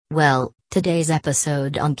Well, today's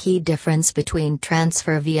episode on key difference between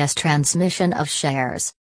transfer vs transmission of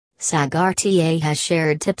shares. Sagar TA has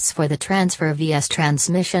shared tips for the transfer vs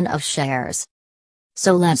transmission of shares.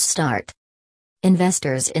 So let's start.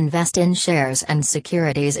 Investors invest in shares and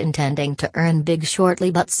securities intending to earn big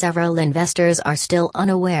shortly, but several investors are still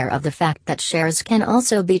unaware of the fact that shares can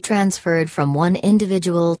also be transferred from one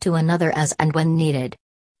individual to another as and when needed.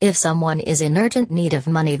 If someone is in urgent need of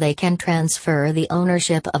money, they can transfer the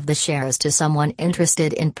ownership of the shares to someone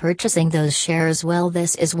interested in purchasing those shares. Well,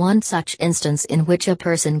 this is one such instance in which a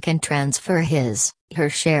person can transfer his/her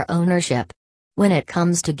share ownership. When it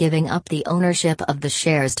comes to giving up the ownership of the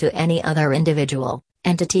shares to any other individual,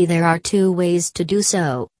 entity, there are two ways to do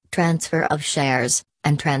so: transfer of shares,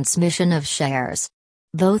 and transmission of shares.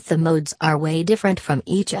 Both the modes are way different from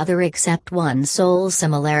each other except one sole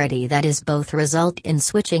similarity, that is, both result in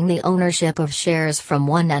switching the ownership of shares from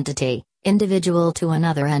one entity, individual, to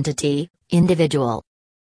another entity, individual.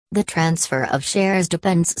 The transfer of shares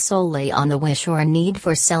depends solely on the wish or need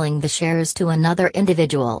for selling the shares to another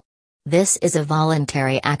individual. This is a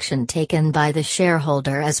voluntary action taken by the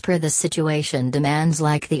shareholder as per the situation demands,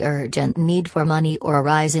 like the urgent need for money or a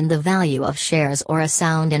rise in the value of shares, or a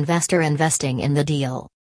sound investor investing in the deal.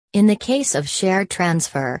 In the case of share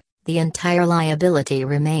transfer, the entire liability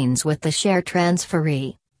remains with the share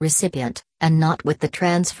transferee, recipient, and not with the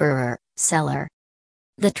transferor, seller.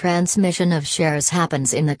 The transmission of shares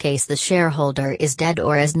happens in the case the shareholder is dead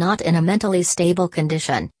or is not in a mentally stable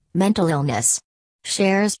condition, mental illness.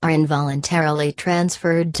 Shares are involuntarily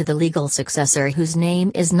transferred to the legal successor whose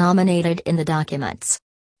name is nominated in the documents.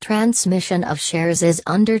 Transmission of shares is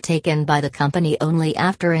undertaken by the company only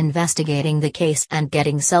after investigating the case and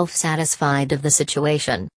getting self-satisfied of the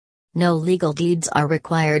situation. No legal deeds are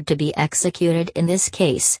required to be executed in this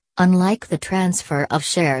case, unlike the transfer of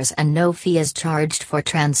shares, and no fee is charged for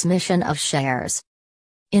transmission of shares.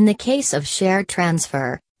 In the case of share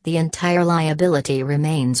transfer, the entire liability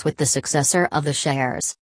remains with the successor of the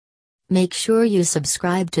shares. Make sure you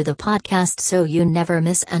subscribe to the podcast so you never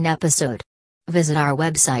miss an episode. Visit our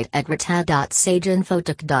website at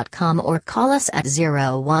rita.sageinfotech.com or call us at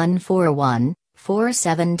 0141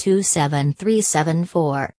 4727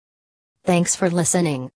 374. Thanks for listening.